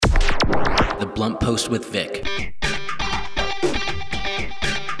The Blunt Post with Vic.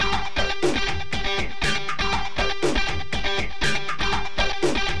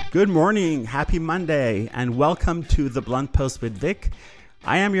 Good morning, happy Monday, and welcome to The Blunt Post with Vic.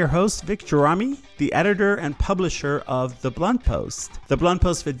 I am your host, Vic Gerami, the editor and publisher of The Blunt Post. The Blunt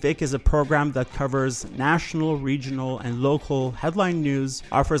Post with Vic is a program that covers national, regional, and local headline news,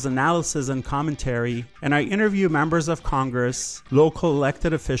 offers analysis and commentary, and I interview members of Congress, local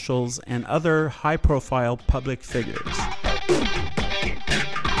elected officials, and other high-profile public figures.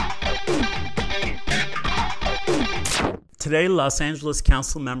 Today, Los Angeles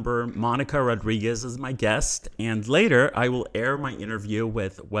Councilmember Monica Rodriguez is my guest, and later I will air my interview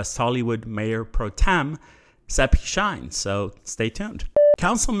with West Hollywood Mayor Pro Tem Seppi Shine, so stay tuned.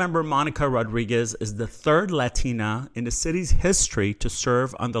 Councilmember Monica Rodriguez is the third Latina in the city's history to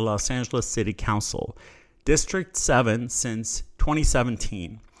serve on the Los Angeles City Council, District 7 since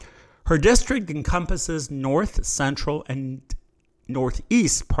 2017. Her district encompasses north, central, and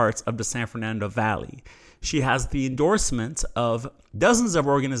northeast parts of the San Fernando Valley. She has the endorsement of dozens of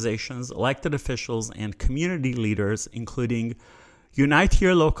organizations, elected officials, and community leaders, including Unite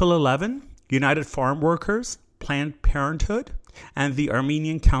Here Local 11, United Farm Workers, Planned Parenthood, and the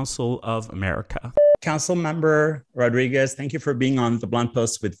Armenian Council of America. Councilmember Rodriguez, thank you for being on The Blunt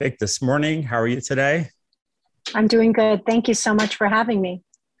Post with Vic this morning. How are you today? I'm doing good. Thank you so much for having me.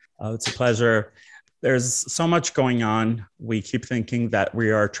 It's a pleasure. There's so much going on. We keep thinking that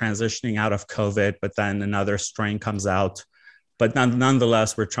we are transitioning out of COVID, but then another strain comes out. But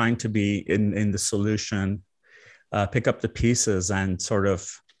nonetheless, we're trying to be in the solution, pick up the pieces and sort of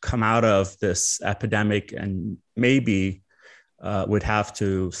come out of this epidemic and maybe would have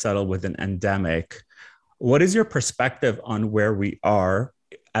to settle with an endemic. What is your perspective on where we are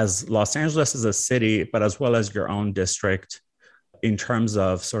as Los Angeles as a city, but as well as your own district in terms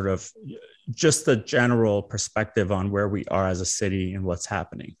of sort of just the general perspective on where we are as a city and what's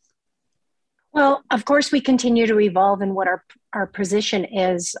happening? Well, of course, we continue to evolve in what our position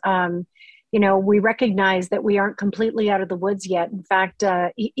is. We recognize that we aren't completely out of the woods yet. In fact,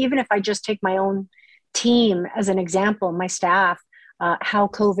 even if I just take my own team as an example, my staff, how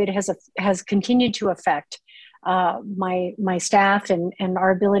COVID has continued to affect my staff and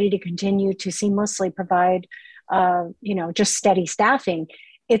our ability to continue to seamlessly provide, just steady staffing.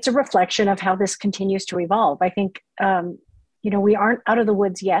 It's a reflection of how this continues to evolve. I think, we aren't out of the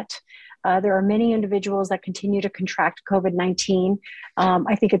woods yet. There are many individuals that continue to contract COVID-19.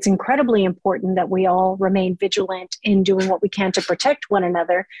 I think it's incredibly important that we all remain vigilant in doing what we can to protect one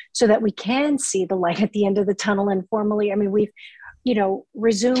another so that we can see the light at the end of the tunnel informally. I mean, we've,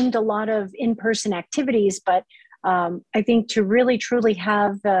 resumed a lot of in-person activities, but I think to really truly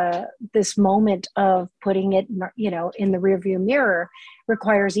have this moment of putting it, in the rearview mirror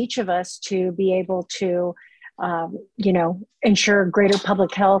requires each of us to be able to, ensure greater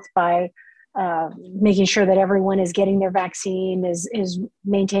public health by making sure that everyone is getting their vaccine, is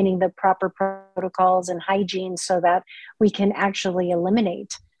maintaining the proper protocols and hygiene so that we can actually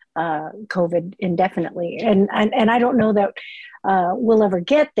eliminate COVID indefinitely. And I don't know that we'll ever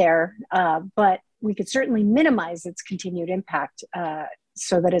get there, but we could certainly minimize its continued impact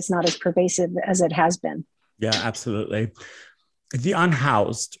so that it's not as pervasive as it has been. Yeah, absolutely. The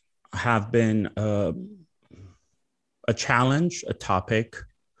unhoused have been a challenge, a topic.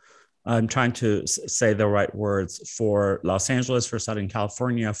 I'm trying to say the right words for Los Angeles, for Southern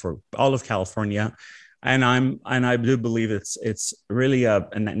California, for all of California. And I do believe it's really a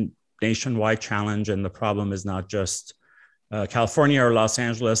nationwide challenge. And the problem is not just California or Los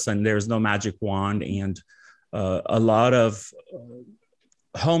Angeles, and there's no magic wand. And a lot of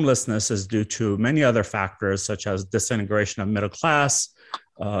homelessness is due to many other factors, such as disintegration of middle class.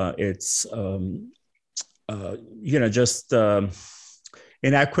 It's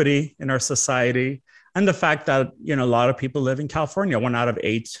inequity in our society, and the fact that a lot of people live in California. 1 out of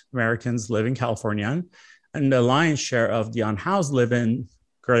 8 Americans live in California, and the lion's share of the unhoused live in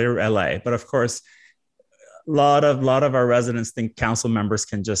Greater LA. But of course, a lot of our residents think council members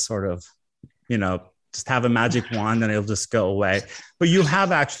can just sort of, just have a magic wand and it'll just go away. But you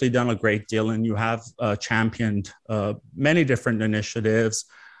have actually done a great deal, and you have championed many different initiatives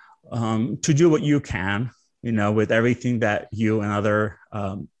to do what you can, with everything that you and other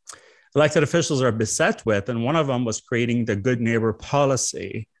elected officials are beset with. And one of them was creating the Good Neighbor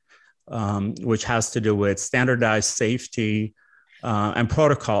policy, which has to do with standardized safety and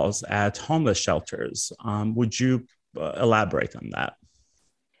protocols at homeless shelters. Would you elaborate on that?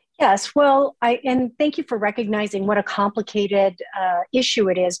 Yes, well, and thank you for recognizing what a complicated issue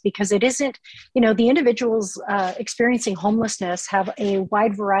it is, because it isn't, the individuals experiencing homelessness have a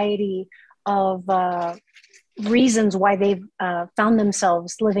wide variety of reasons why they've found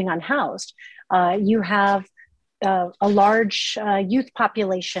themselves living unhoused. You have a large youth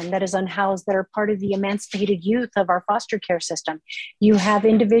population that is unhoused that are part of the emancipated youth of our foster care system. You have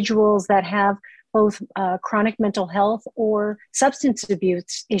individuals that have both chronic mental health or substance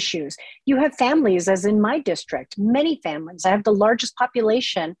abuse issues. You have families, as in my district, many families. I have the largest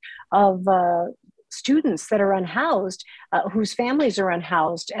population of students that are unhoused, whose families are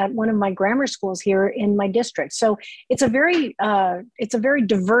unhoused at one of my grammar schools here in my district. So it's a very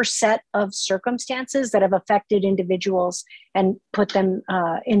diverse set of circumstances that have affected individuals and put them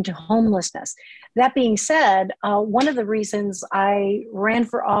into homelessness. That being said, one of the reasons I ran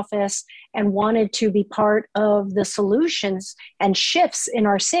for office and wanted to be part of the solutions and shifts in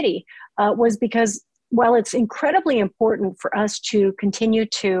our city was because while it's incredibly important for us to continue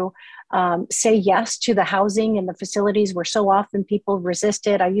to say yes to the housing and the facilities where so often people resist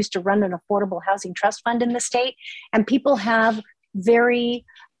it. I used to run an affordable housing trust fund in the state, and people have very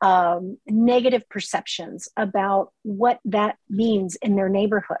negative perceptions about what that means in their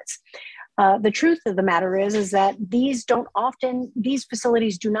neighborhoods. The truth of the matter is that these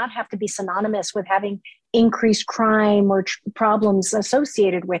facilities do not have to be synonymous with having increased crime or problems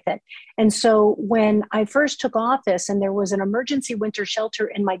associated with it. And so when I first took office and there was an emergency winter shelter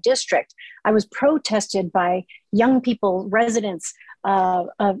in my district, I was protested by young people, residents, that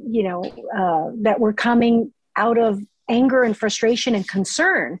were coming out of anger and frustration and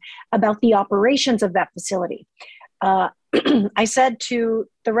concern about the operations of that facility. I said to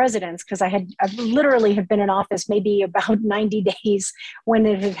the residents, because I literally have been in office maybe about 90 days when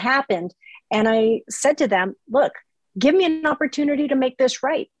it had happened. And I said to them, look, give me an opportunity to make this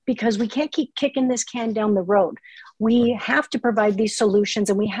right, because we can't keep kicking this can down the road. We have to provide these solutions,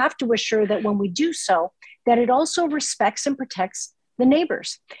 and we have to assure that when we do so, that it also respects and protects the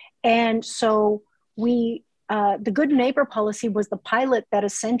neighbors. And so the good neighbor policy was the pilot that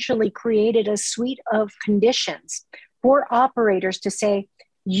essentially created a suite of conditions for operators to say,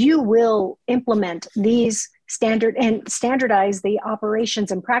 you will implement these standardize the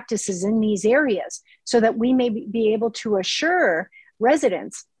operations and practices in these areas so that we may be able to assure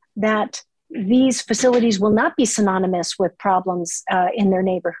residents that these facilities will not be synonymous with problems in their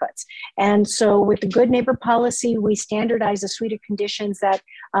neighborhoods. And so with the good neighbor policy, we standardized a suite of conditions that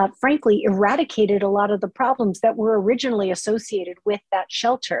frankly eradicated a lot of the problems that were originally associated with that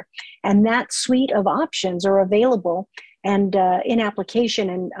shelter. And that suite of options are available and in application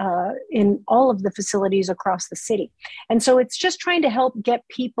and in all of the facilities across the city. And so it's just trying to help get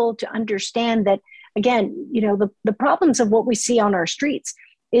people to understand that, again, the problems of what we see on our streets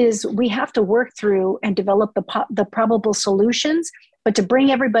is we have to work through and develop the probable solutions, but to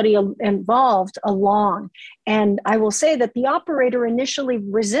bring everybody involved along. And I will say that the operator initially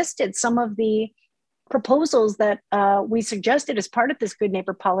resisted some of the proposals that we suggested as part of this good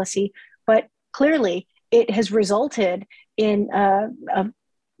neighbor policy, but clearly it has resulted in a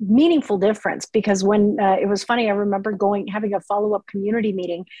meaningful difference, because when it was funny, I remember having a follow-up community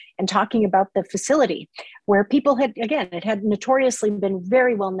meeting and talking about the facility where people it had notoriously been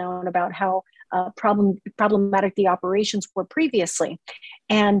very well known about how problematic the operations were previously.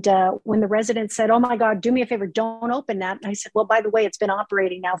 And when the residents said, oh my God, do me a favor, don't open that. And I said, well, by the way, it's been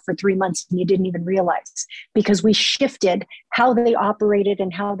operating now for 3 months and you didn't even realize, because we shifted how they operated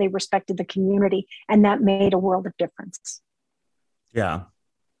and how they respected the community. And that made a world of difference. Yeah.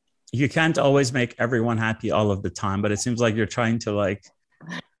 You can't always make everyone happy all of the time, but it seems like you're trying to,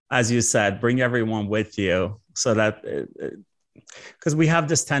 as you said, bring everyone with you so that, because we have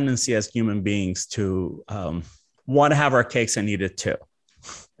this tendency as human beings to want to have our cakes and eat it too.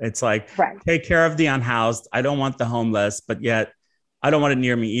 It's like, right. Take care of the unhoused. I don't want the homeless, but yet I don't want it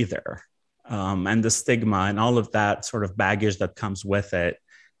near me either. And the stigma and all of that sort of baggage that comes with it.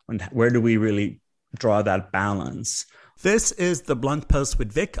 And where do we really draw that balance? This is The Blunt Post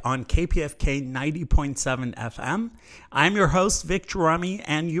with Vic on KPFK 90.7 FM. I'm your host, Vic Gerami,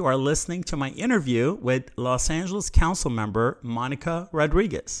 and you are listening to my interview with Los Angeles Councilmember Monica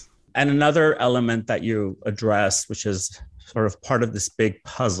Rodriguez. And another element that you address, which is sort of part of this big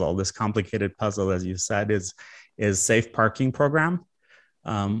puzzle, this complicated puzzle, as you said, is safe parking program,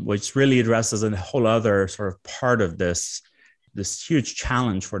 which really addresses a whole other sort of part of this huge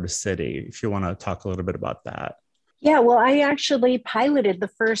challenge for the city. If you want to talk a little bit about that. Yeah, well, I actually piloted the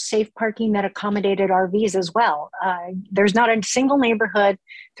first safe parking that accommodated RVs as well. There's not a single neighborhood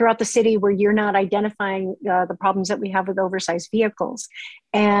throughout the city where you're not identifying the problems that we have with oversized vehicles.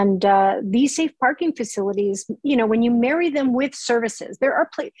 And these safe parking facilities, when you marry them with services, there are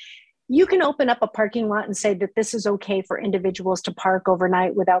you can open up a parking lot and say that this is okay for individuals to park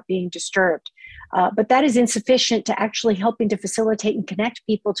overnight without being disturbed. But that is insufficient to actually helping to facilitate and connect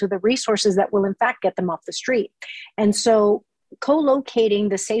people to the resources that will in fact get them off the street. And so co-locating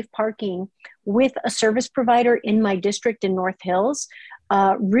the safe parking with a service provider in my district in North Hills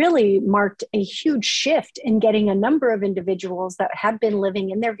really marked a huge shift in getting a number of individuals that have been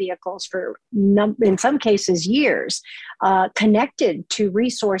living in their vehicles for, in some cases, years, connected to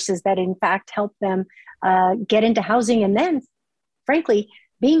resources that in fact help them get into housing and then, frankly,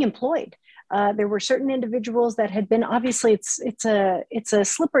 being employed. There were certain individuals that had been, obviously it's a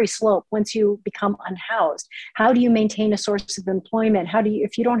slippery slope once you become unhoused. How do you maintain a source of employment? How do you,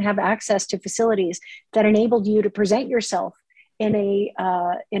 if you don't have access to facilities that enabled you to present yourself in a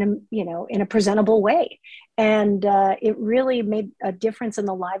presentable way? And it really made a difference in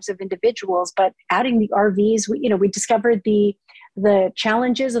the lives of individuals. But adding the RVs, we discovered the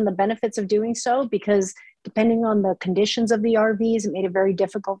challenges and the benefits of doing so, because depending on the conditions of the RVs, it made it very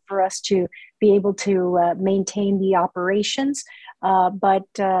difficult for us to be able to maintain the operations. But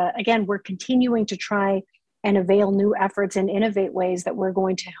again, we're continuing to try and avail new efforts and innovate ways that we're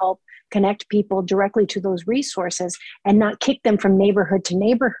going to help connect people directly to those resources and not kick them from neighborhood to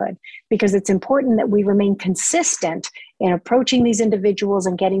neighborhood, because it's important that we remain consistent in approaching these individuals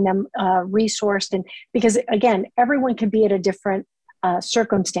and getting them resourced. And because again, everyone could be at a different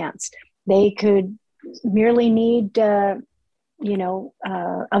circumstance. They could merely need a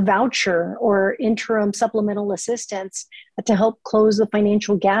voucher or interim supplemental assistance to help close the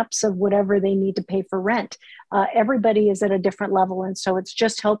financial gaps of whatever they need to pay for rent. Everybody is at a different level. And so it's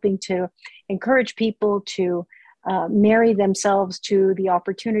just helping to encourage people to marry themselves to the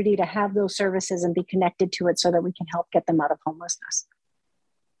opportunity to have those services and be connected to it so that we can help get them out of homelessness.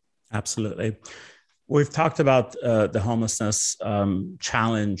 Absolutely. We've talked about the homelessness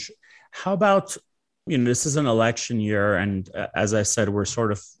challenge. How about, this is an election year, and as I said, we're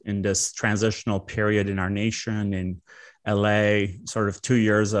sort of in this transitional period in our nation, in LA, sort of 2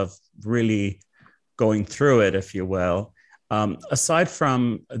 years of really going through it, if you will. Aside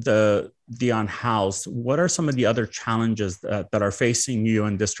from the unhoused, what are some of the other challenges that are facing you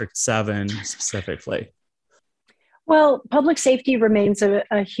in District 7 specifically? Well, public safety remains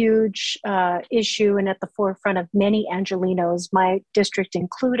a huge issue and at the forefront of many Angelenos, my district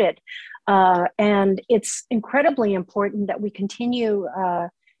included. And it's incredibly important that we continue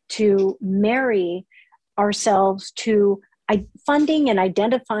to marry ourselves to funding and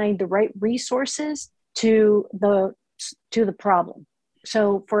identifying the right resources to the problem.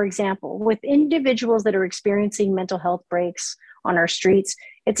 So, for example, with individuals that are experiencing mental health breaks on our streets,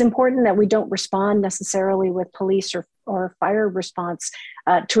 it's important that we don't respond necessarily with police or fire response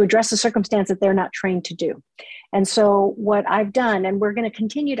to address a circumstance that they're not trained to do. And so what I've done, and we're going to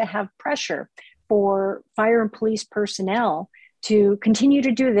continue to have pressure for fire and police personnel to continue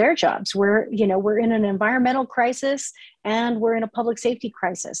to do their jobs. We're in an environmental crisis and we're in a public safety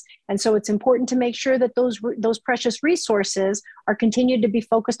crisis. And so it's important to make sure that those precious resources are continued to be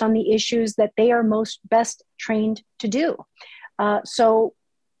focused on the issues that they are best trained to do. So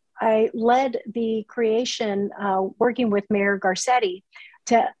I led the creation, working with Mayor Garcetti,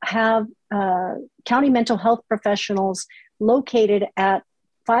 to have county mental health professionals located at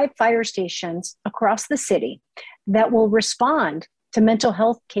 5 fire stations across the city that will respond to mental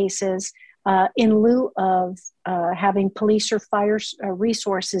health cases in lieu of having police or fire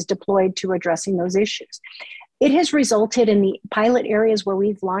resources deployed to addressing those issues. It has resulted in the pilot areas where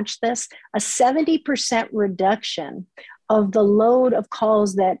we've launched this, a 70% reduction of the load of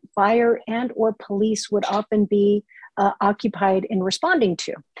calls that fire and or police would often be occupied in responding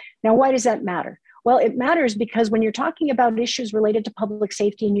to. Now, why does that matter? Well, it matters because when you're talking about issues related to public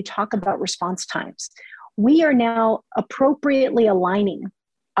safety and you talk about response times, we are now appropriately aligning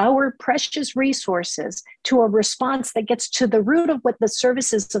our precious resources to a response that gets to the root of what the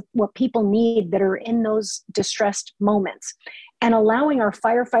services of what people need that are in those distressed moments, and allowing our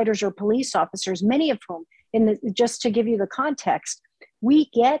firefighters or police officers, many of whom, just to give you the context, we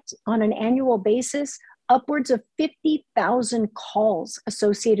get on an annual basis upwards of 50,000 calls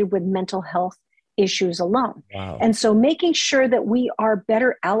associated with mental health issues alone. Wow. And so making sure that we are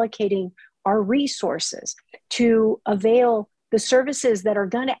better allocating our resources to avail the services that are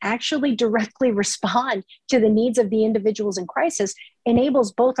going to actually directly respond to the needs of the individuals in crisis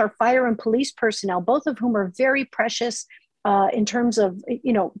enables both our fire and police personnel, both of whom are very precious in terms of,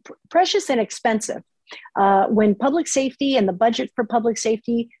 precious and expensive. When public safety and the budget for public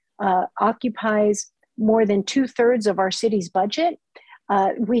safety occupies more than 2/3 of our city's budget,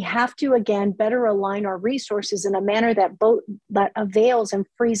 we have to, again, better align our resources in a manner that avails and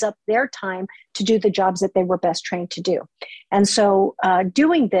frees up their time to do the jobs that they were best trained to do. And so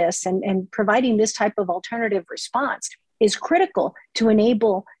doing this and providing this type of alternative response is critical to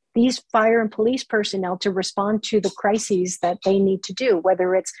enable these fire and police personnel to respond to the crises that they need to do,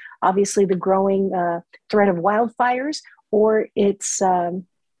 whether it's obviously the growing threat of wildfires or it's the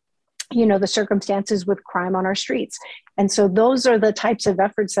circumstances with crime on our streets. And so those are the types of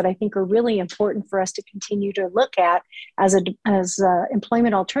efforts that I think are really important for us to continue to look at as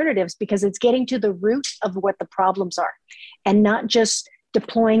employment alternatives, because it's getting to the root of what the problems are and not just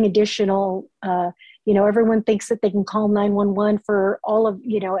deploying additional, everyone thinks that they can call 911 for all of,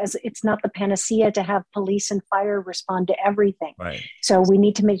 as it's not the panacea to have police and fire respond to everything. Right. So we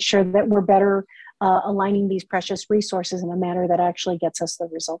need to make sure that we're better aligning these precious resources in a manner that actually gets us the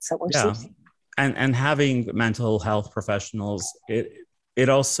results that we're seeking. And having mental health professionals, it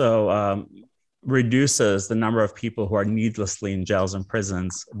also reduces the number of people who are needlessly in jails and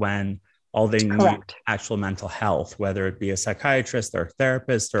prisons when all they need actual mental health, whether it be a psychiatrist or a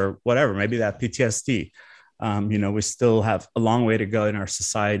therapist or whatever, maybe that PTSD. We still have a long way to go in our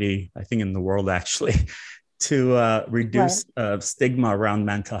society, I think in the world actually, to reduce stigma around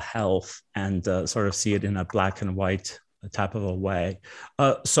mental health and sort of see it in a black and white type of a way.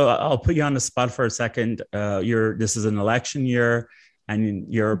 So I'll put you on the spot for a second. This is an election year,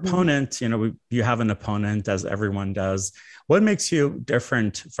 and your opponent, you have an opponent, as everyone does. What makes you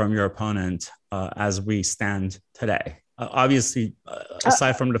different from your opponent as we stand today? Obviously,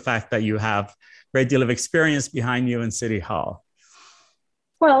 aside from the fact that you have a great deal of experience behind you in City Hall.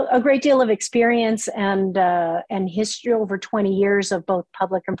 Well, a great deal of experience and history, over 20 years of both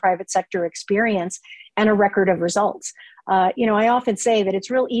public and private sector experience, and a record of results. I often say that it's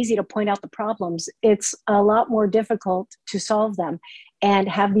real easy to point out the problems. It's a lot more difficult to solve them and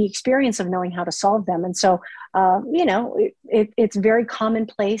have the experience of knowing how to solve them. And so, it's very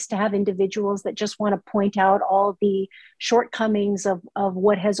commonplace to have individuals that just want to point out all the shortcomings of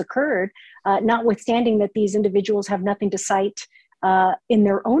what has occurred, notwithstanding that these individuals have nothing to cite in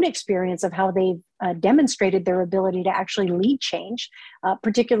their own experience of how they've demonstrated their ability to actually lead change,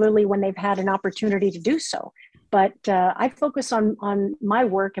 particularly when they've had an opportunity to do so. But I focus on my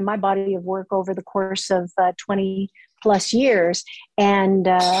work and my body of work over the course of 20 plus years. And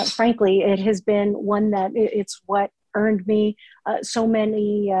frankly, it has been one that it's what earned me so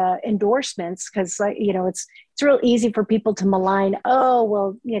many endorsements, because it's real easy for people to malign,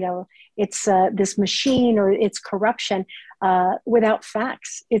 it's this machine or it's corruption, without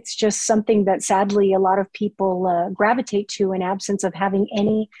facts. It's just something that sadly a lot of people gravitate to in absence of having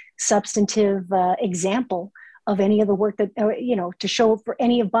any substantive example of any of the work that, to show for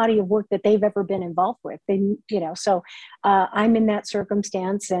any body of work that they've ever been involved with. So I'm in that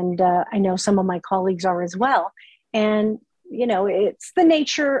circumstance, and I know some of my colleagues are as well. And, it's the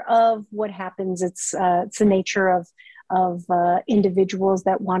nature of what happens. It's the nature of individuals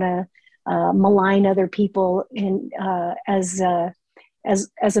that want to malign other people as a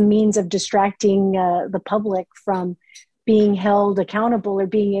means of distracting the public from being held accountable or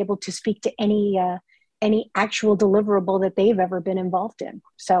being able to speak to any actual deliverable that they've ever been involved in.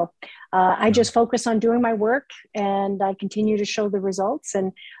 So I just focus on doing my work, and I continue to show the results.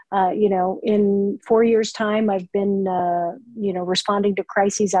 And, in 4 years' time, I've been, responding to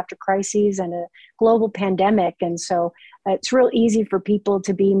crises after crises and a global pandemic. And so it's real easy for people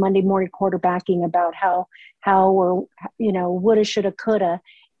to be Monday morning quarterbacking about how or, woulda, shoulda, coulda.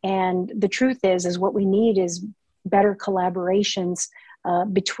 And the truth is what we need is better collaborations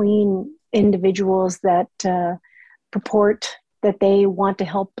between individuals that purport that they want to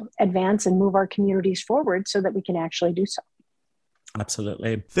help advance and move our communities forward so that we can actually do so.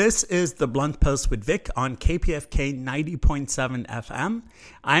 Absolutely. This is The Blunt Post with Vic on KPFK 90.7 FM.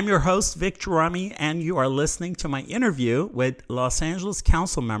 I'm your host, Vic Gerami, and you are listening to my interview with Los Angeles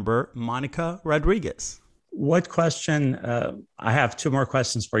Councilmember Monica Rodriguez. What question, I have two more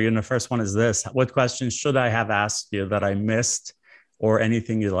questions for you, and the first one is this. What questions should I have asked you that I missed, or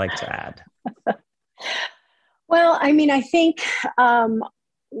anything you'd like to add? Well, I think,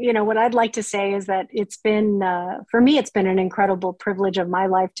 what I'd like to say is that it's been, for me, it's been an incredible privilege of my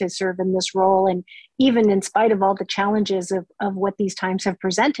life to serve in this role. And even in spite of all the challenges of what these times have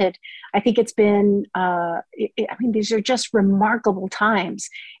presented, I think it's been, these are just remarkable times.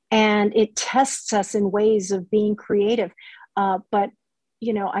 And it tests us in ways of being creative. But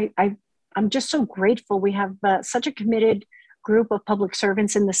I'm just so grateful. We have such a committed group of public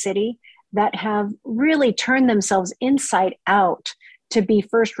servants in the city that have really turned themselves inside out to be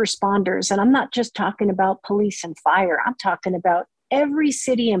first responders. And I'm not just talking about police and fire. I'm talking about every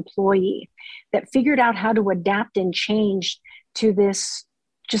city employee that figured out how to adapt and change to this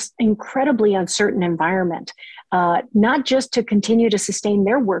just incredibly uncertain environment, not just to continue to sustain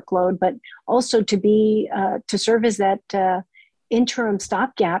their workload, but also to serve as that interim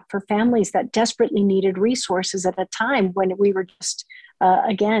stopgap for families that desperately needed resources at a time when we were just,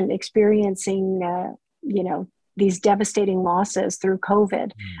 again, experiencing, these devastating losses through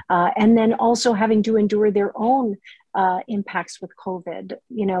COVID, and then also having to endure their own impacts with COVID.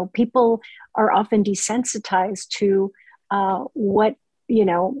 People are often desensitized to what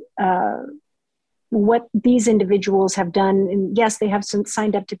these individuals have done. And yes, they have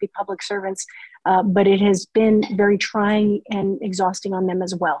signed up to be public servants, but it has been very trying and exhausting on them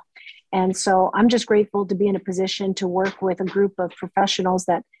as well. And so I'm just grateful to be in a position to work with a group of professionals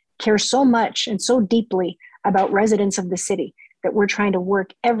that care so much and so deeply about residents of the city that we're trying to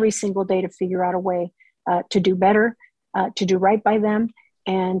work every single day to figure out a way to do better, to do right by them,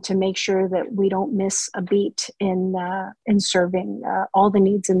 and to make sure that we don't miss a beat in serving all the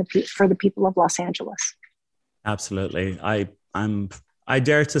needs for the people of Los Angeles. Absolutely. I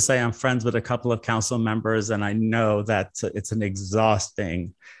dare to say I'm friends with a couple of council members, and I know that it's an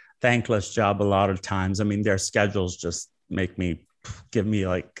exhausting, thankless job a lot of times. I mean, their schedules just give me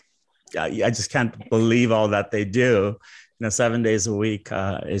like, I just can't believe all that they do. 7 days a week.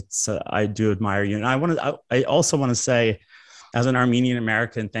 I do admire you. And I also want to say, as an Armenian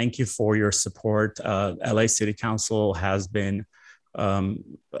American, thank you for your support. LA City Council has been, a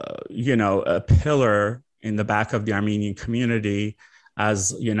pillar in the back of the Armenian community,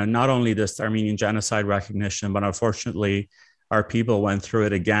 as not only this Armenian genocide recognition, but unfortunately, our people went through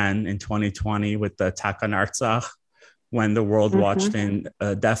it again in 2020 with the attack on Artsakh, when the world watched in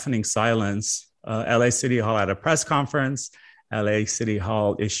deafening silence. LA City Hall had a press conference. LA City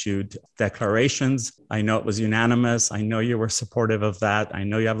Hall issued declarations. I know it was unanimous. I know you were supportive of that. I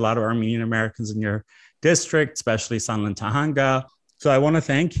know you have a lot of Armenian Americans in your district, especially Sanlin Tahanga. So I want to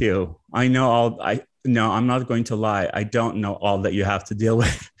thank you. No, I'm not going to lie. I don't know all that you have to deal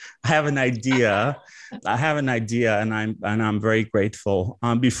with. I have an idea, and I'm very grateful.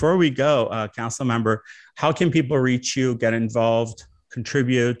 Before we go, Council Member, how can people reach you, get involved,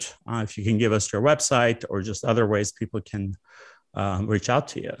 contribute? If you can give us your website or just other ways people can reach out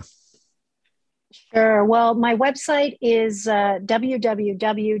to you. Sure. Well, my website is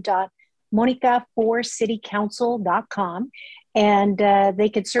www.monica4citycouncil.com. And they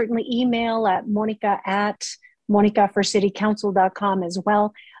could certainly email at monica@monicaforcitycouncil.com as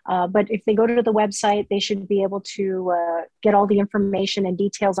well. But if they go to the website, they should be able to get all the information and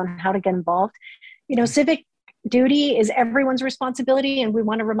details on how to get involved. Civic duty is everyone's responsibility. And we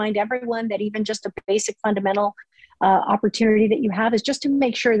want to remind everyone that even just a basic fundamental opportunity that you have is just to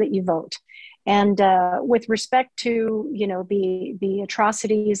make sure that you vote. And with respect to, the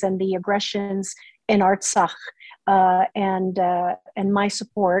atrocities and the aggressions in Artsakh, and my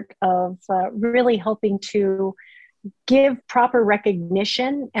support of really helping to give proper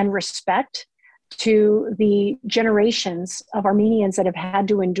recognition and respect to the generations of Armenians that have had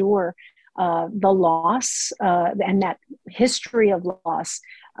to endure the loss and that history of loss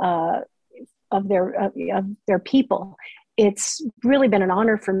of their people. It's really been an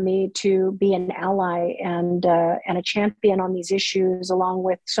honor for me to be an ally and a champion on these issues, along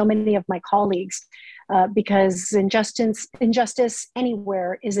with so many of my colleagues. Because injustice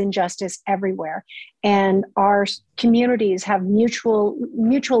anywhere is injustice everywhere. And our communities have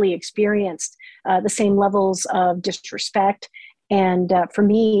mutually experienced the same levels of disrespect. And for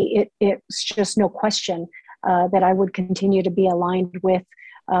me, it's just no question that I would continue to be aligned with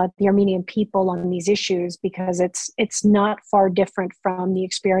the Armenian people on these issues, because it's not far different from the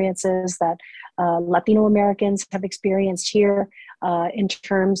experiences that Latino Americans have experienced here in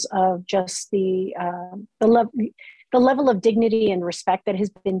terms of just the level of dignity and respect that has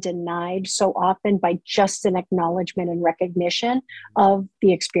been denied so often by just an acknowledgement and recognition of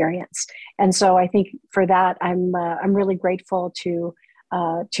the experience. And so I think for that, I'm really grateful to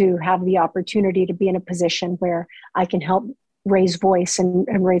have the opportunity to be in a position where I can help raise voice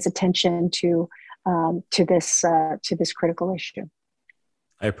and raise attention to this critical issue.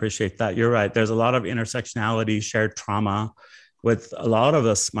 I appreciate that. You're right. There's a lot of intersectionality, shared trauma with a lot of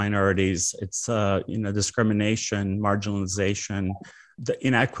us minorities. It's discrimination, marginalization, the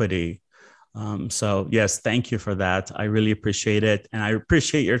inequity. So yes, thank you for that. I really appreciate it, and I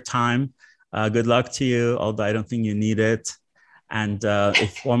appreciate your time. Good luck to you, although I don't think you need it. And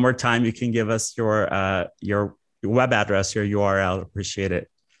if one more time you can give us your web address, your URL, appreciate it.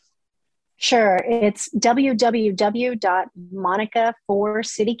 Sure. It's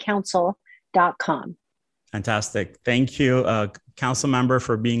www.monica4citycouncil.com. Fantastic. Thank you, Council Member,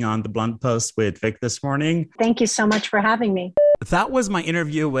 for being on the Blunt Post with Vic this morning. Thank you so much for having me. That was my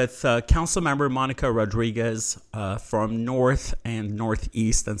interview with Council Member Monica Rodriguez from North and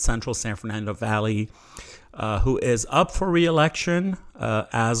Northeast and Central San Fernando Valley, who is up for re-election,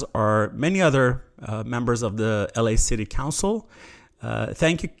 as are many other members of the LA City Council.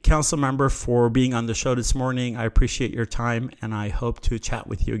 Thank you, Council Member, for being on the show this morning. I appreciate your time, and I hope to chat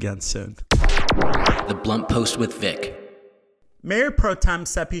with you again soon. The Blunt Post with Vic. Mayor Pro Tem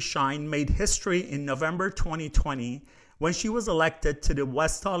Seppi Shine made history in November 2020 when she was elected to the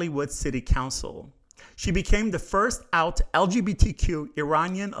West Hollywood City Council. She became the first out LGBTQ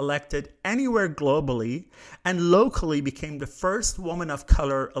Iranian elected anywhere globally, and locally became the first woman of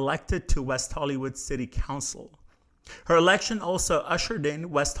color elected to West Hollywood City Council. Her election also ushered in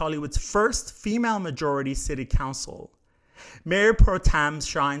West Hollywood's first female majority city council. Mayor Pro Tem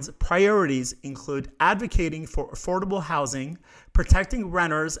Shine's priorities include advocating for affordable housing, protecting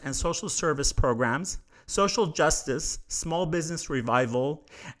renters and social service programs, social justice, small business revival,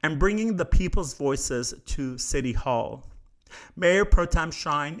 and bringing the people's voices to City Hall. Mayor Pro Tem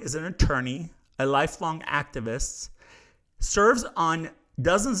Shine is an attorney, a lifelong activist, serves on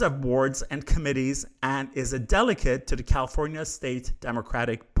dozens of boards and committees, and is a delegate to the California State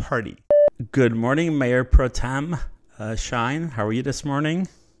Democratic Party. Good morning, Mayor Pro Tem Shine. How are you this morning?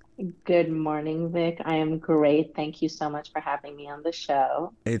 Good morning, Vic. I am great. Thank you so much for having me on the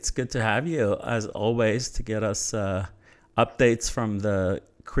show. It's good to have you, as always, to get us updates from the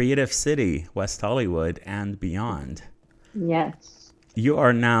creative city, West Hollywood, and beyond. Yes. You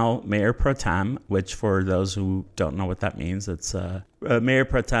are now Mayor Pro Tem, which for those who don't know what that means, it's Mayor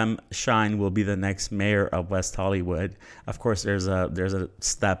Pro Tem Shine will be the next mayor of West Hollywood. Of course, there's a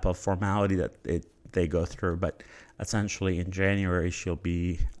step of formality that they go through, but essentially in January she'll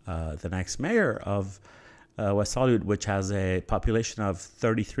be the next mayor of West Hollywood, which has a population of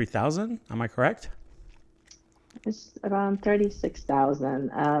 33,000. Am I correct? It's around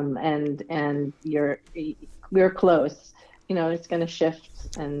 36,000, and you're close. You know, it's going to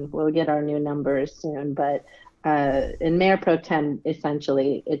shift, and we'll get our new numbers soon. But in Mayor Pro Tem,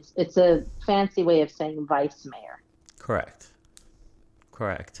 essentially, it's a fancy way of saying vice mayor. Correct.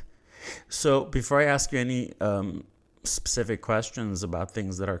 So before I ask you any specific questions about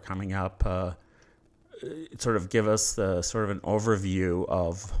things that are coming up, sort of give us the sort of an overview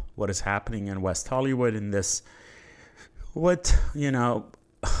of what is happening in West Hollywood in this,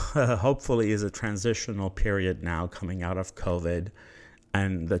 hopefully is a transitional period now coming out of COVID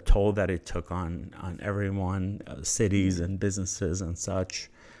and the toll that it took on everyone, cities and businesses and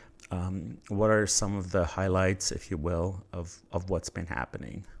such. What are some of the highlights, if you will, of what's been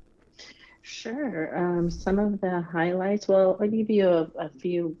happening? Sure. Some of the highlights, well, I'll give you a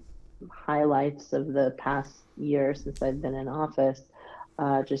few highlights of the past year since I've been in office.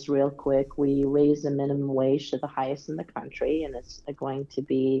 Just real quick, we raised the minimum wage to the highest in the country, and it's going to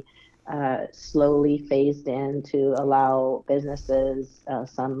be slowly phased in to allow businesses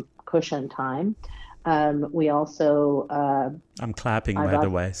some cushion time. We also... I'm clapping, by the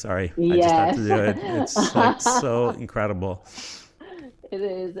way. Sorry. Yes. I just had to do it. It's like so incredible. It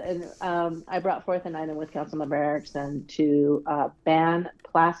is. And I brought forth an item with Councilmember Erickson to ban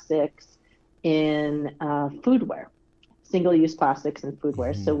plastics in foodware, single-use plastics in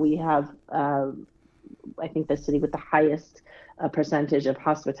foodware. Mm-hmm. So we have, I think, the city with the highest percentage of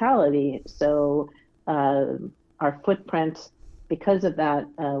hospitality. So our footprint, because of that,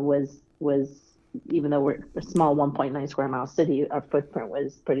 was even though we're a small 1.9 square mile city, our footprint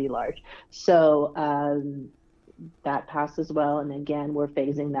was pretty large. So that passed as well. And again, we're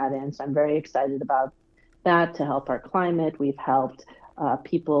phasing that in. So I'm very excited about that to help our climate. We've helped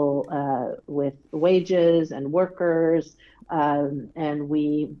people with wages and workers. And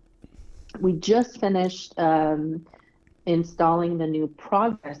we just finished installing the new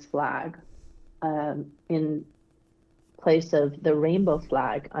progress flag in place of the rainbow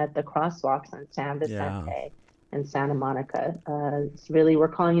flag at the crosswalks on San Vicente and Santa Monica. It's really, we're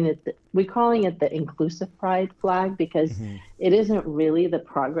calling it the inclusive pride flag because it isn't really the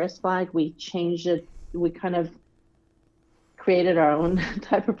progress flag. We changed it. We kind of created our own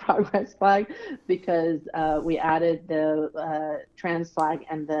type of progress flag because we added the trans flag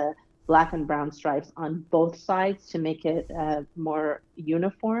and the black and brown stripes on both sides to make it more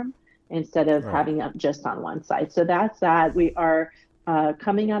uniform instead of having it just on one side. So that's that. We are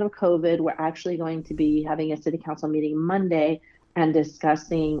coming out of COVID. We're actually going to be having a city council meeting Monday and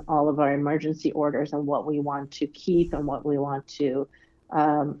discussing all of our emergency orders and what we want to keep and what we want to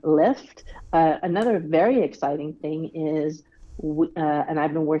lift. Another very exciting thing is, and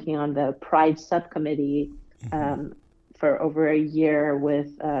I've been working on the Pride subcommittee for over a year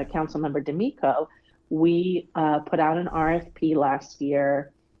with Councilmember D'Amico, we put out an RFP last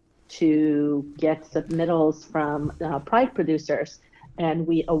year to get submittals from Pride producers, and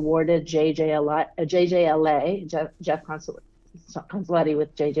we awarded JJLA, Jeff Consoletti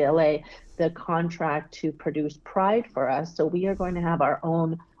with JJLA, the contract to produce Pride for us. So we are going to have our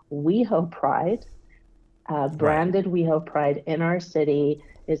own WeHo Pride, branded WeHo Pride in our city.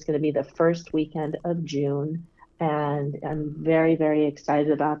 It's going to be the first weekend of June, and I'm very, very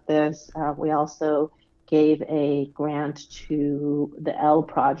excited about this. We also gave a grant to the L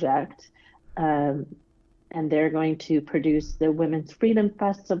Project, and they're going to produce the Women's Freedom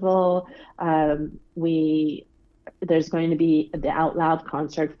Festival. There's going to be the Out Loud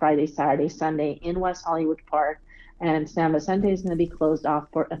concert Friday, Saturday, Sunday in West Hollywood Park, and San Vicente is going to be closed off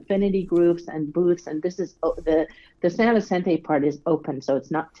for affinity groups and booths. And this is the San Vicente part is open, so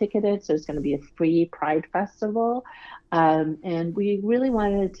it's not ticketed, so it's going to be a free Pride festival. And we really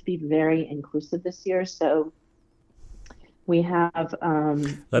wanted it to be very inclusive this year, so we have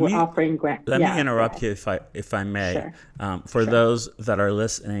offering grant. Let me interrupt you if I may. Sure. For those that are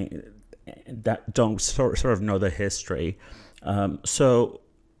listening that don't sort of know the history, so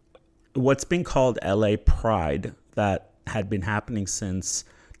what's been called LA Pride, that had been happening since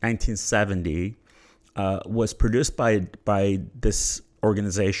 1970, was produced by this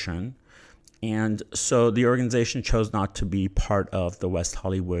organization. And so the organization chose not to be part of the West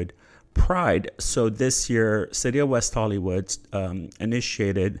Hollywood Pride. So this year, City of West Hollywood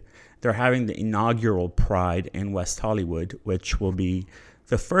they're having the inaugural Pride in West Hollywood, which will be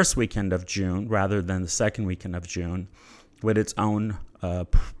the first weekend of June rather than the second weekend of June, with its own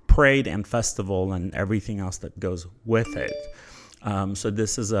parade and festival and everything else that goes with it. So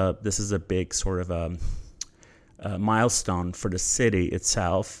this is a big sort of a milestone for the city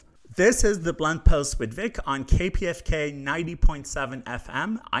itself. This is the Blunt Post with Vic on KPFK 90.7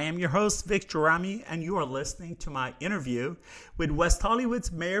 FM. I am your host, Vic Gerami, and you are listening to my interview with West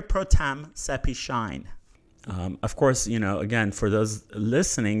Hollywood's Mayor Pro Tem, Seppi Shine. Of course, again, for those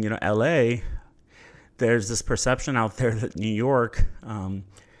listening, LA, there's this perception out there that New York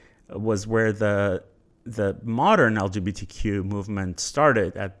was where the modern LGBTQ movement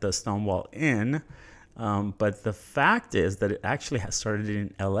started at the Stonewall Inn. But the fact is that it actually has started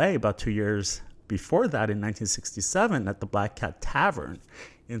in LA about 2 years before that, in 1967, at the Black Cat Tavern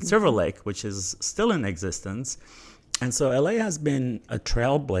in Silver Lake, which is still in existence. And so LA has been a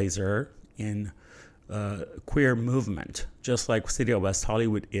trailblazer in queer movement, just like City of West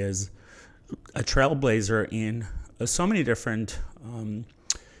Hollywood is a trailblazer in so many different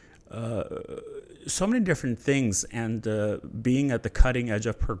things, and being at the cutting edge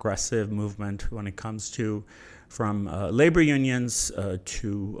of progressive movement when it comes to from labor unions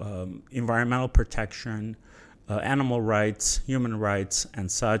to environmental protection, animal rights, human rights, and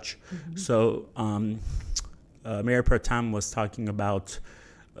such. Mm-hmm. So Mayor Pro Tem was talking about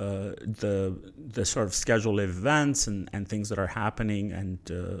the sort of scheduled events and things that are happening,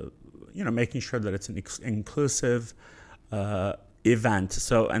 and making sure that it's an inclusive event.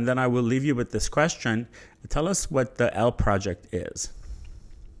 So, and then I will leave you with this question. Tell us what the L Project is.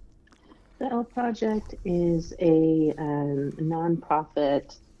 The L Project is a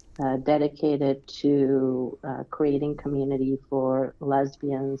nonprofit dedicated to creating community for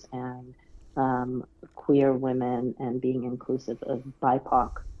lesbians and queer women, and being inclusive of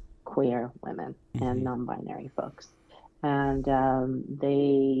BIPOC queer women and non-binary folks. And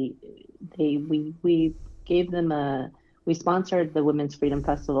we gave them we sponsored the Women's Freedom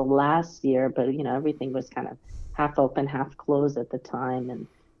Festival last year, but everything was kind of half open, half closed at the time. And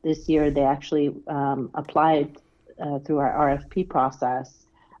this year they actually applied through our RFP process,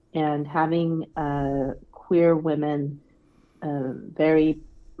 and having queer women very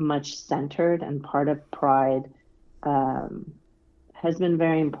much centered and part of Pride has been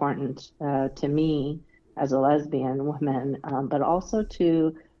very important to me as a lesbian woman, but also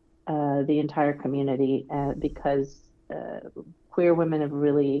to the entire community, because queer women have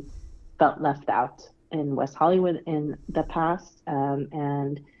really felt left out in West Hollywood in the past,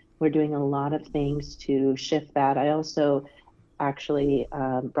 and we're doing a lot of things to shift that. I also actually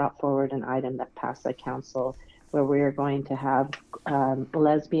brought forward an item that passed the council, where we're going to have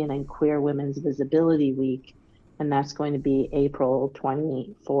Lesbian and Queer Women's Visibility Week, and that's going to be April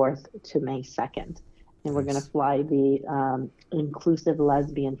 24th to May 2nd. And we're going to fly the inclusive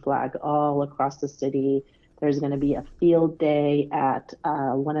lesbian flag all across the city. There's going to be a field day at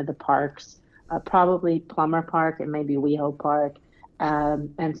one of the parks, probably Plummer Park, and maybe WeHo Park,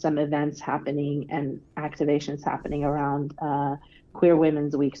 and some events happening and activations happening around Queer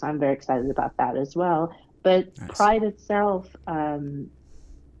Women's Week. So I'm very excited about that as well. But Nice. Pride itself,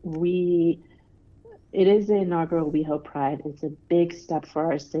 it is the inaugural WeHo Pride. It's a big step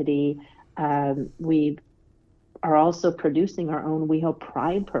for our city. We are also producing our own WeHo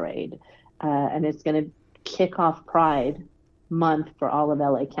Pride Parade, and it's going to kick off Pride Month for all of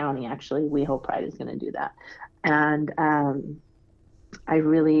LA County. Actually, WeHo Pride is going to do that. And I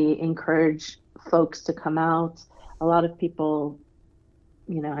really encourage folks to come out. A lot of people,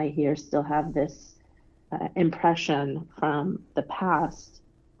 I hear still have this impression from the past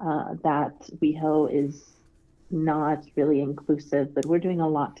that WeHo is not really inclusive, but we're doing a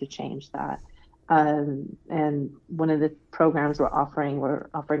lot to change that. And one of the programs we're offering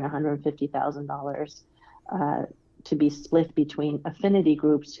 $150,000 to be split between affinity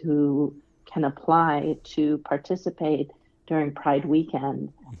groups who can apply to participate during Pride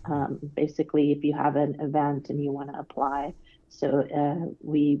weekend. Basically, if you have an event and you want to apply. So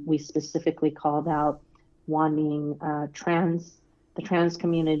we specifically called out wanting the trans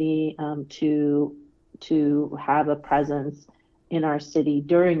community to have a presence in our city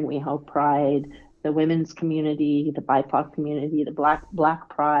during WeHo Pride, the women's community, the BIPOC community, the Black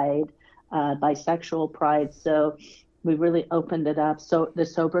Pride, bisexual Pride. So we really opened it up. So the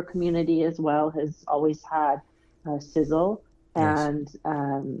sober community as well has always had Sizzle, and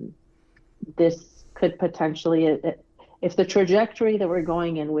this could potentially, if the trajectory that we're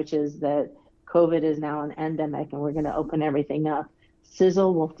going in, which is that COVID is now an endemic and we're going to open everything up,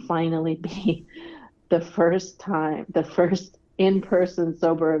 Sizzle will finally be the first in-person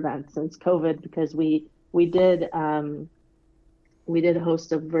sober event since COVID, because we did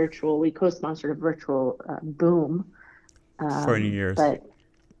host a virtual, we co-sponsored a virtual Boom For New Year's. But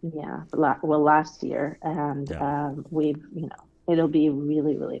last year, and it'll be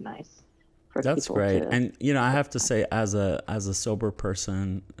really, really nice for That's people great. to, And I have to say, as a sober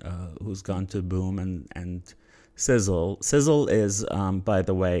person who's gone to Boom and Sizzle is, by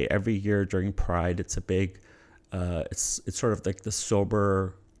the way, every year during Pride, it's a big, it's sort of like the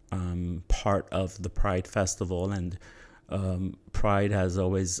sober part of the Pride Festival, and Pride has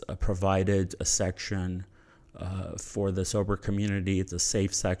always provided a section for the sober community. It's a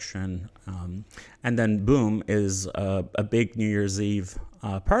safe section, and then Boom is a big New Year's Eve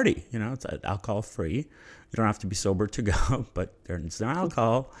party. It's alcohol free. You don't have to be sober to go, but there's no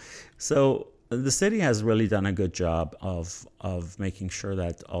alcohol. So the city has really done a good job of making sure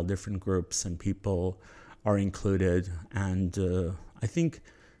that all different groups and people are included, and I think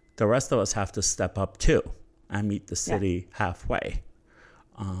the rest of us have to step up too and meet the city halfway.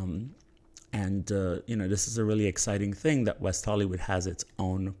 This is a really exciting thing that West Hollywood has its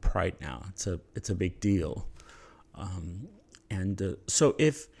own Pride now. It's a big deal. So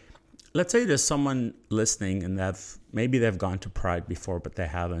if, let's say there's someone listening and maybe they've gone to Pride before, but they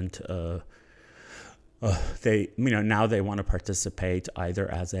haven't, now they want to participate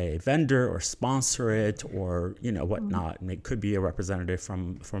either as a vendor or sponsor it or, whatnot. And it could be a representative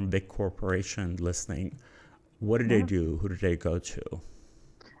from big corporation listening. What do they do? Who do they go to?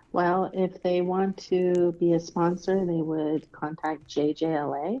 well, if they want to be a sponsor, they would contact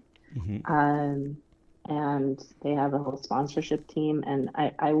JJLA. And they have a whole sponsorship team. And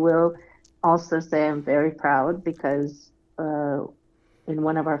I will also say I'm very proud because in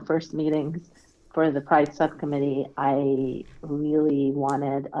one of our first meetings for the Pride Subcommittee, I really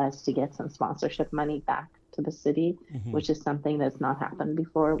wanted us to get some sponsorship money back to the city, which is something that's not happened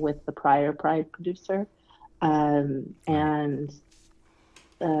before with the prior Pride producer. And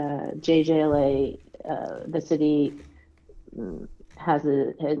JJLA, the city has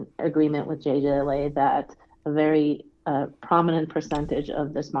an agreement with JJLA that a very prominent percentage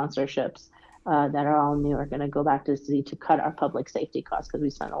of the sponsorships that are all new are going to go back to the city to cut our public safety costs, because we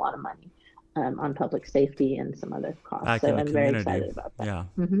spend a lot of money on public safety and some other costs. Back so in the I'm community. very excited about that. Yeah,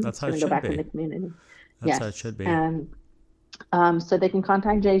 that's how it's it going to go should back be. in the community. That's how it should be. And so they can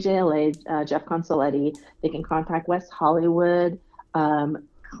contact JJLA, Jeff Consoletti. They can contact West Hollywood,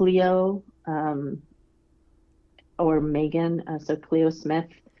 Cleo, or Megan. So Cleo Smith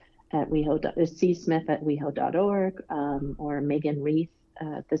at csmith@weho.org, or Megan Reith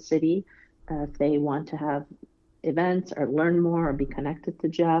at the city, if they want to have events or learn more or be connected to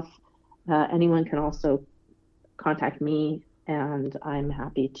Jeff. Anyone can also contact me, and I'm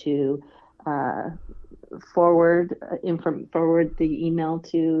happy to forward the email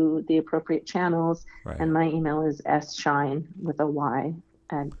to the appropriate channels. Right. And my email is sshine with a y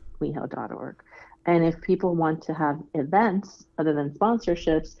 @weho.org. And if people want to have events other than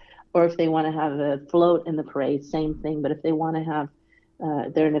sponsorships, or if they want to have a float in the parade, same thing. But if they want to have,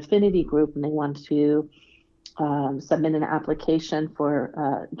 they're an affinity group and they want to submit an application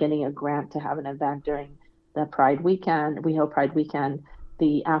for getting a grant to have an event during the Pride weekend, WeHo Pride weekend,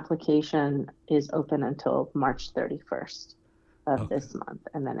 the application is open until March 31st of this month,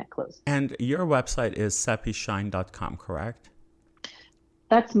 and then it closes. And your website is sepishine.com, correct?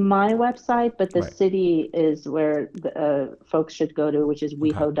 That's my website, but the Right. city is where the, folks should go to, which is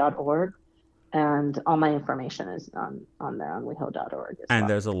weho.org. And all my information is on there on weho.org as And well.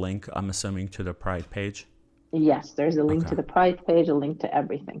 there's a link, I'm assuming, to the Pride page? Yes, there's a link to the Pride page, a link to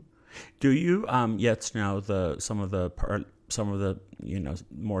everything. Do you yet know some of the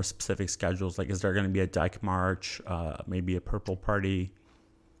more specific schedules? Like, is there going to be a Dyke March, maybe a Purple Party?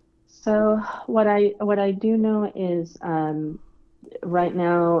 So what I do know is right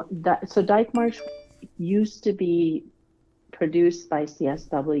now so Dyke March used to be produced by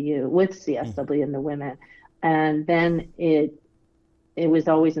CSW with CSW and the women, and then it was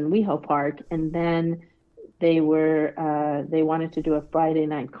always in WeHo Park, and then they wanted to do a Friday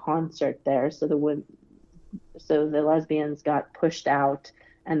night concert there, so the lesbians got pushed out,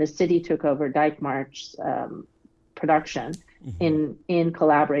 and the city took over Dyke March's production in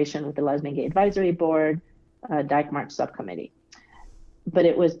collaboration with the Lesbian Gay Advisory Board, Dyke March subcommittee. But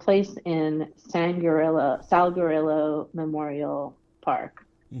it was placed in Salguerillo Memorial Park,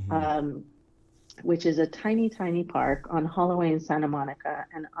 which is a tiny, tiny park on Holloway in Santa Monica.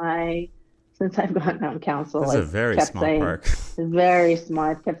 And since I've gotten on council, It's a very small park. Very small.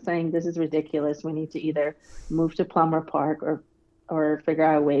 I kept saying, this is ridiculous. We need to either move to Plummer Park or figure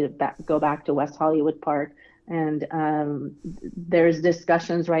out a way to go back to West Hollywood Park. And there's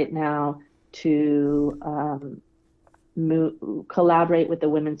discussions right now to collaborate with the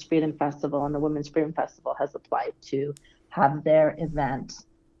Women's Freedom Festival, and the Women's Freedom Festival has applied to have their event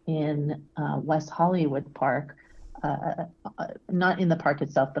in West Hollywood Park, not in the park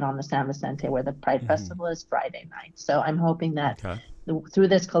itself, but on the San Vicente, where the Pride Festival is Friday night. So I'm hoping that through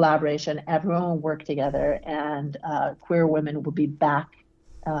this collaboration, everyone will work together, and queer women will be back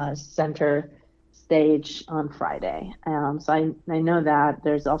center stage on Friday. So I know that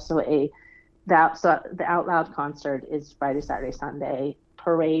there's also so the Out Loud concert is Friday, Saturday, Sunday.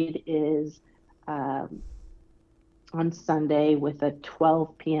 Parade is on Sunday with a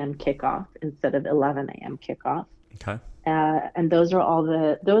 12 p.m. kickoff instead of 11 a.m. kickoff. Okay. And those are all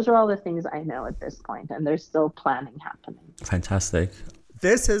the things I know at this point, and there's still planning happening. Fantastic.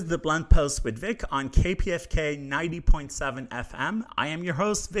 This is the Blunt Post with Vic on KPFK 90.7 FM. I am your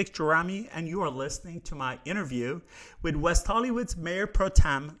host, Vic Jarami, and you are listening to my interview with West Hollywood's Mayor Pro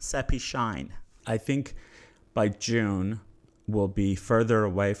Tem, Seppi Shine. I think by June, we'll be further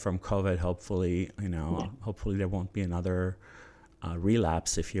away from COVID, hopefully. Hopefully there won't be another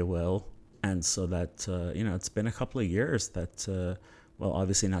relapse, if you will. And so that, it's been a couple of years that,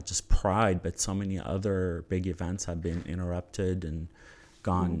 obviously not just Pride, but so many other big events have been interrupted and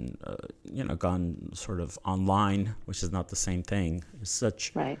gone sort of online, which is not the same thing. There's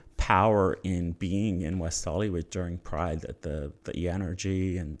such power in being in West Hollywood during Pride, that the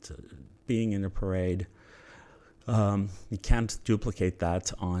energy and being in the parade, you can't duplicate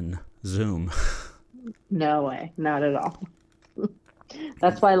that on Zoom. No way, not at all.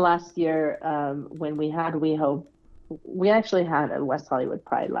 That's why last year, when we had WeHo, we actually had a West Hollywood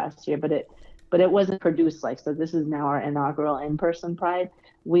Pride last year, but it wasn't produced like, so this is now our inaugural in-person Pride.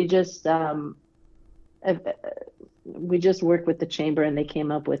 We just worked with the chamber, and they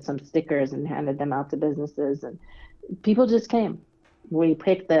came up with some stickers and handed them out to businesses, and people just came. We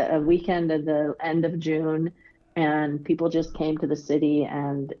picked a weekend at the end of June, and people just came to the city,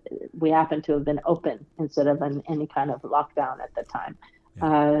 and we happened to have been open instead of any kind of lockdown at the time.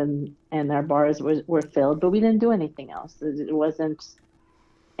 Yeah. And our bars were filled, but we didn't do anything else. It wasn't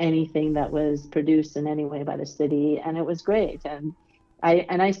anything that was produced in any way by the city, and it was great. And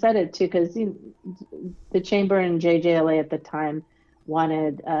I said it too, because the chamber and JJLA at the time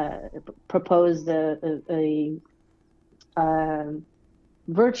proposed a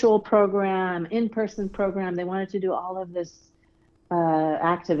virtual program, in-person program. They wanted to do all of this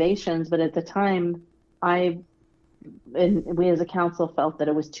activations, but at the time, we as a council felt that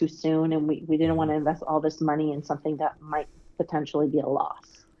it was too soon, and we didn't want to invest all this money in something that might potentially be a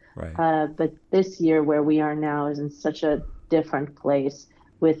loss. Right. But this year, where we are now, is in such a different place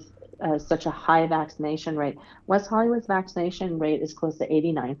with such a high vaccination rate. West Hollywood's vaccination rate is close to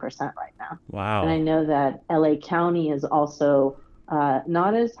 89% right now. Wow. And I know that LA County is also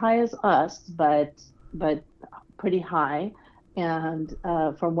not as high as us, but pretty high. And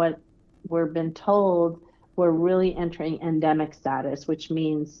from what we've been told, we're really entering endemic status, which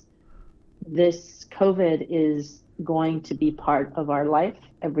means this COVID is going to be part of our life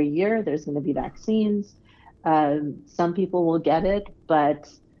every year. There's going to be vaccines. Some people will get it, but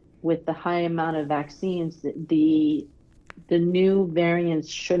with the high amount of vaccines, the new variants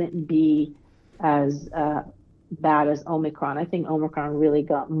shouldn't be as bad as Omicron. I think Omicron really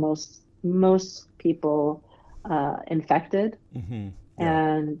got most people infected,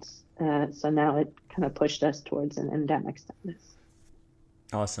 and so now it kind of pushed us towards an endemic status.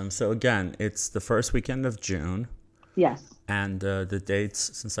 Awesome. So again, it's the first weekend of June. Yes. And the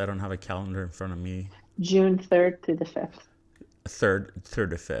dates, since I don't have a calendar in front of me. June 3rd to the 5th. 3rd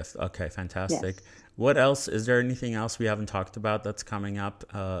to 5th. Okay, fantastic. Yes. What else? Is there anything else we haven't talked about that's coming up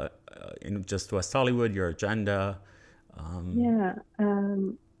in just West Hollywood, your agenda? Another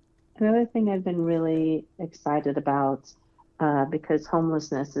thing I've been really excited about, because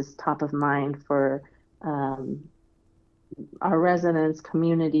homelessness is top of mind for our residents,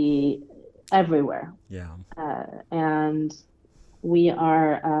 community, everywhere. Yeah. And we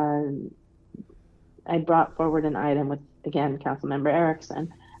are, I brought forward an item with, again, Councilmember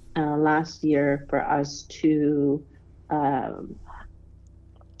Erickson last year for us to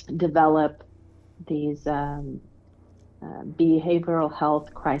develop these behavioral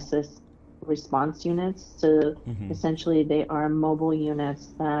health crisis response units. So essentially they are mobile units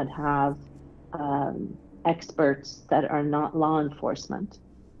that have experts that are not law enforcement.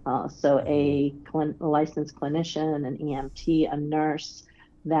 So a licensed clinician, an EMT, a nurse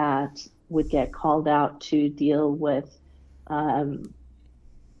that would get called out to deal with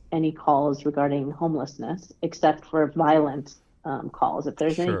any calls regarding homelessness, except for violent calls. If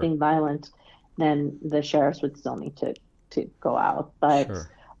there's anything violent, then the sheriffs would still need to go out. But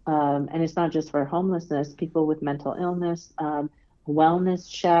and it's not just for homelessness, people with mental illness, wellness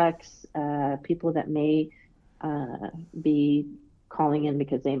checks, people that may be calling in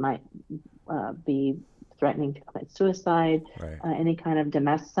because they might be threatening to commit suicide, any kind of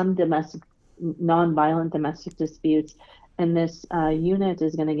domestic, non-violent domestic disputes. And this unit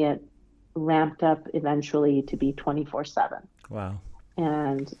is going to get ramped up eventually to be 24/7. Wow.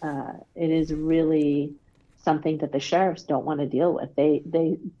 And it is really something that the sheriffs don't want to deal with.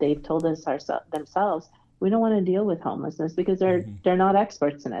 They've told us themselves, we don't want to deal with homelessness because they're not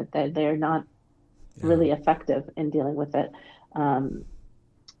experts in it. They're not really effective in dealing with it.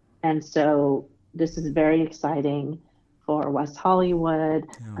 And so this is very exciting for West Hollywood.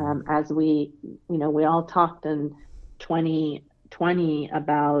 As we all talked in 2020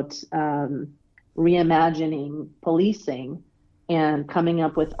 about reimagining policing and coming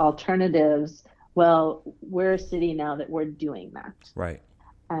up with alternatives. Well, we're a city now that we're doing that. Right.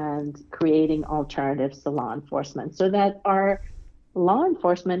 And creating alternatives to law enforcement so that our law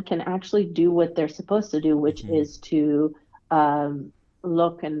enforcement can actually do what they're supposed to do, which is to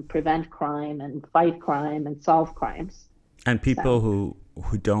look and prevent crime and fight crime and solve crimes. And people who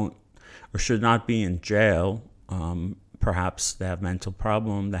don't or should not be in jail, perhaps they have mental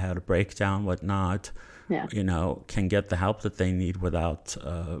problem, they had a breakdown, whatnot, can get the help that they need without,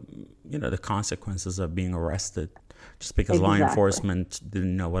 the consequences of being arrested just because law enforcement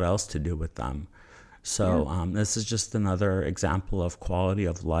didn't know what else to do with them. So this is just another example of quality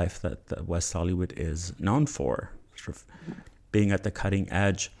of life that West Hollywood is known for, sort of being at the cutting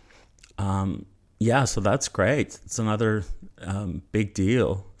edge. So that's great. It's another big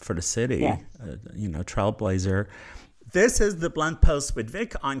deal for the city, trailblazer. This is The Blunt Post with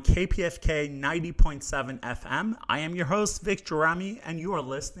Vic on KPFK 90.7 FM. I am your host, Vic Jarami, and you are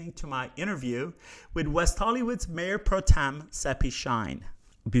listening to my interview with West Hollywood's Mayor Pro Tem, Seppi Shine.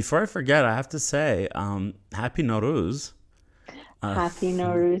 Before I forget, I have to say, Happy Nowruz. Happy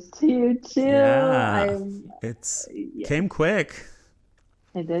Nowruz to you, too. Yeah, came quick.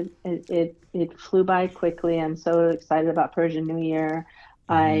 It did. It flew by quickly. I'm so excited about Persian New Year.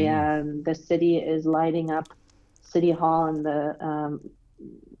 The city is lighting up City Hall in the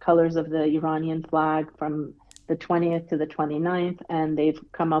colors of the Iranian flag from the 20th to the 29th, and they've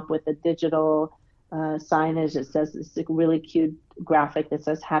come up with a digital signage that says, it's a really cute graphic that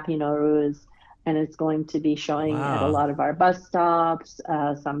says Happy Nowruz, and it's going to be showing at a lot of our bus stops,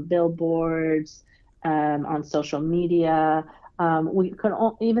 some billboards, on social media. We could,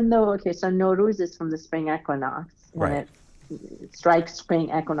 even though, so Nowruz is from the spring equinox, when it strikes spring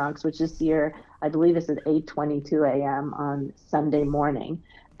equinox, which this year, I believe it's at 8:22 a.m. on Sunday morning,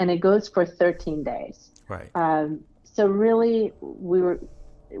 and it goes for 13 days. Right. So really,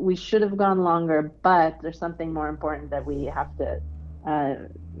 we should have gone longer, but there's something more important that we have to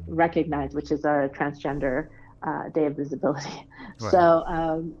recognize, which is our transgender Day of Visibility. Right. So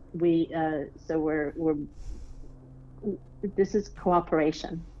this is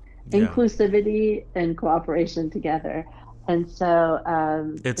cooperation, inclusivity and cooperation together. And so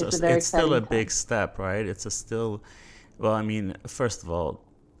it's still a big step, right? First of all,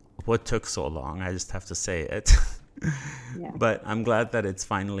 what took so long. I just have to say it. Yeah. But I'm glad that it's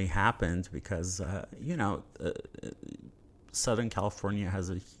finally happened because, Southern California has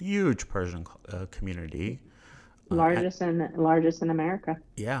a huge Persian community. Largest in America.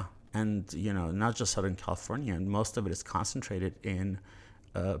 Yeah. And, not just Southern California. And most of it is concentrated in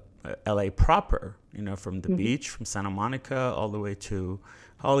LA proper, from the beach, from Santa Monica, all the way to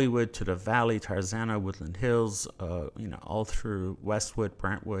Hollywood, to the Valley, Tarzana, Woodland Hills, all through Westwood,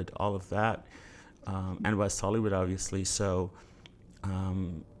 Brentwood, all of that. And West Hollywood, obviously. So,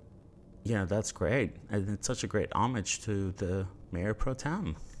 that's great. And it's such a great homage to the Mayor Pro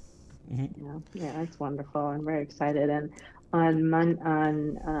Tem. Yeah, it's wonderful. I'm very excited. And on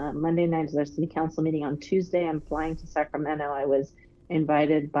Monday night is our city council meeting. On Tuesday, I'm flying to Sacramento. I was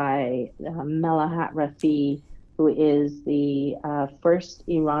invited by Melahat Rafi, who is the first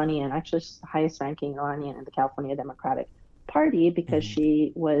Iranian, actually the highest ranking Iranian in the California Democratic Party, because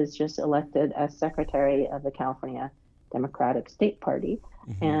she was just elected as secretary of the California Democratic State Party.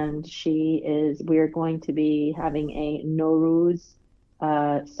 And we are going to be having a Nowruz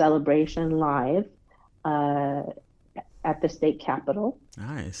celebration live at the state capitol.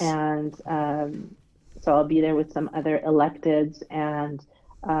 Nice. And so I'll be there with some other electeds, and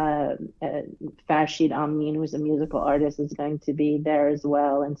Farshid Amin, who's a musical artist, is going to be there as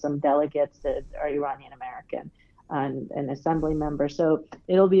well, and some delegates that are Iranian American, and an assembly member. So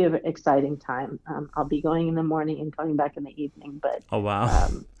it'll be an exciting time. I'll be going in the morning and coming back in the evening. But oh wow,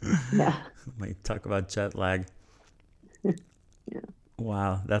 yeah. Like, talk about jet lag. Yeah.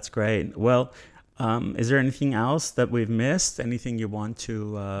 Wow, that's great. Well, is there anything else that we've missed? Anything you want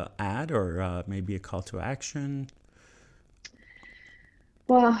to add, or maybe a call to action?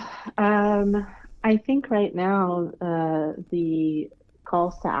 Well, I think right now the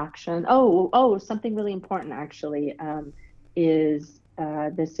calls to action. Oh, something really important actually is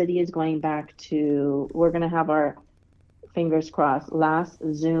the city is going back to. We're going to have our fingers crossed last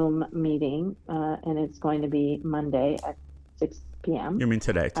Zoom meeting, and it's going to be Monday at 6 p.m. You mean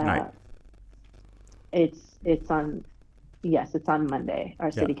tonight? It's on Monday,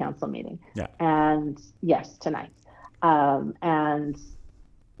 our city council meeting. Yeah. And yes, tonight. And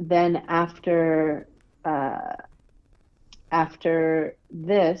then after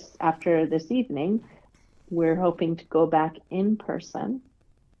this evening, we're hoping to go back in person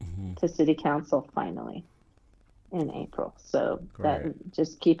to city council finally in April. So that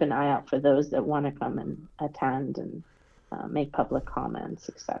just keep an eye out for those that want to come and attend and make public comments,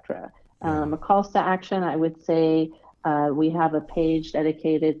 etc. Calls to action, I would say we have a page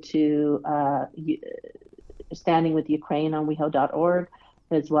dedicated to standing with Ukraine on WeHo.org,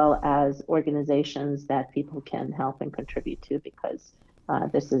 as well as organizations that people can help and contribute to, because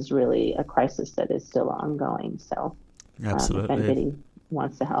this is really a crisis that is still ongoing. So absolutely. If anybody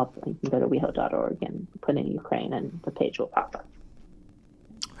wants to help, you can go to WeHo.org and put in Ukraine and the page will pop up.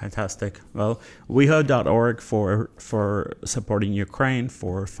 Fantastic. Well, WeHo.org for supporting Ukraine,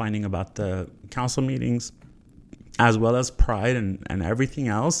 for finding about the council meetings, as well as Pride and everything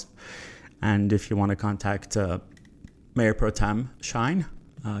else. And if you want to contact Mayor Pro Tem Shine,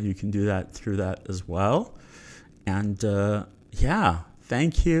 you can do that through that as well. And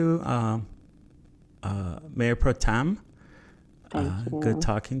thank you, Mayor Pro Tem. Good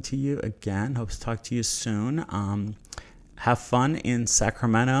talking to you again. Hope to talk to you soon. Have fun in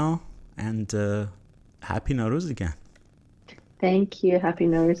Sacramento, and Happy Nowruz again. Thank you. Happy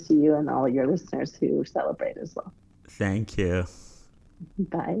Nowruz to you and all your listeners who celebrate as well. Thank you.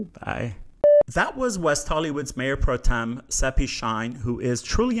 Bye. Bye. That was West Hollywood's Mayor Pro Tem, Seppi Shine, who is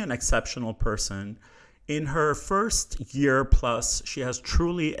truly an exceptional person. In her first year plus, she has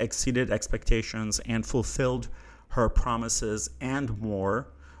truly exceeded expectations and fulfilled her promises and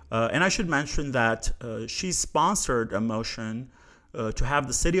more. And I should mention that she sponsored a motion to have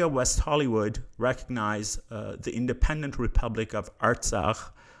the city of West Hollywood recognize the independent Republic of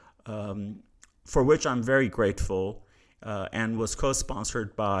Artsakh, for which I'm very grateful, and was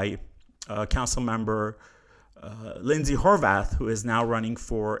co-sponsored by Councilmember Lindsay Horvath, who is now running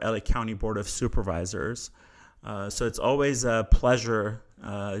for LA County Board of Supervisors. So it's always a pleasure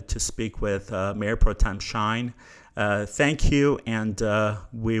to speak with Mayor Pro Tem Shine. Thank you, and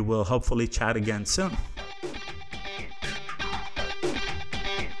we will hopefully chat again soon.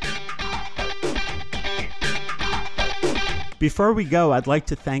 Before we go, I'd like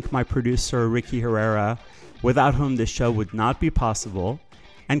to thank my producer, Ricky Herrera, without whom this show would not be possible,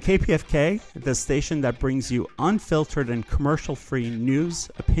 and KPFK, the station that brings you unfiltered and commercial-free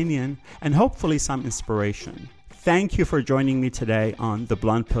news, opinion, and hopefully some inspiration. Thank you for joining me today on The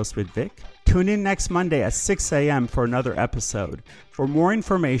Blunt Post with Vic. Tune in next Monday at 6 a.m. for another episode. For more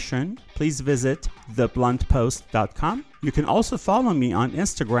information, please visit thebluntpost.com. You can also follow me on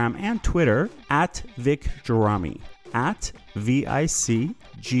Instagram and Twitter at Vic Gerami, at VICGERAMI.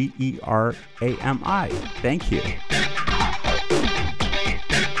 Thank you.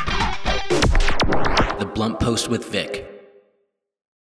 The Blunt Post with Vic.